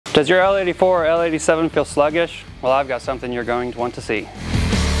Does your L84 or L87 feel sluggish? Well, I've got something you're going to want to see.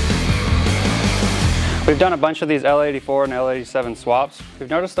 We've done a bunch of these L84 and L87 swaps. We've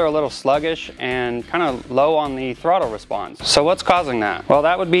noticed they're a little sluggish and kind of low on the throttle response. So what's causing that? Well,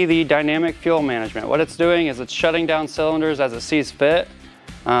 that would be the dynamic fuel management. What it's doing is it's shutting down cylinders as it sees fit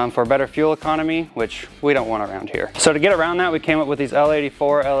for better fuel economy, which we don't want around here. So to get around that, we came up with these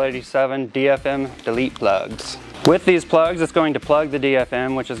L84, L87 DFM Delete plugs. With these plugs, it's going to plug the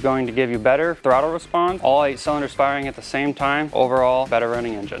DFM, which is going to give you better throttle response, all 8 cylinders firing at the same time, overall better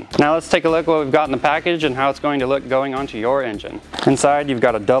running engine. Now let's take a look at what we've got in the package and how it's going to look going onto your engine. Inside you've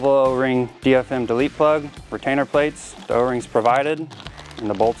got a double O-ring DFM delete plug, retainer plates, the O-rings provided, and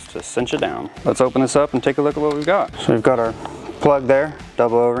the bolts to cinch it down. Let's open this up and take a look at what we've got. So we've got our plug there,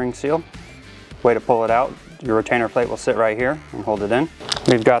 double O-ring seal. Way to pull it out. Your retainer plate will sit right here and hold it in.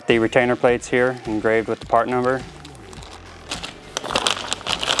 We've got the retainer plates here engraved with the part number.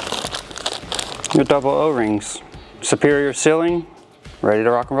 Your double O-rings. Superior sealing, ready to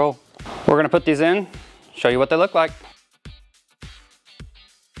rock and roll. We're gonna put these in, show you what they look like.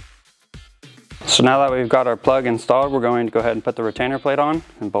 So now that we've got our plug installed, we're going to go ahead and put the retainer plate on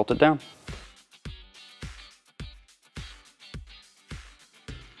and bolt it down.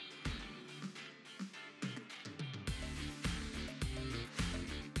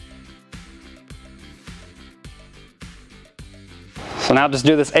 So now just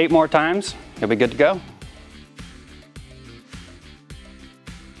do this 8 more times, you'll be good to go.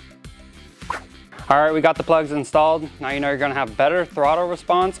 Alright, we got the plugs installed. Now you know you're going to have better throttle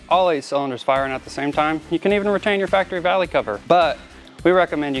response, all 8 cylinders firing at the same time. You can even retain your factory valley cover, but we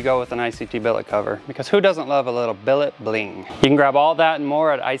recommend you go with an ICT Billet cover, because who doesn't love a little billet bling? You can grab all that and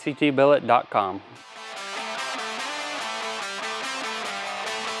more at ictbillet.com.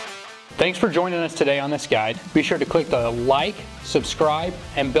 Thanks for joining us today on this guide. Be sure to click the like, subscribe,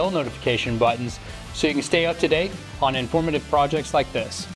 and bell notification buttons so you can stay up to date on informative projects like this.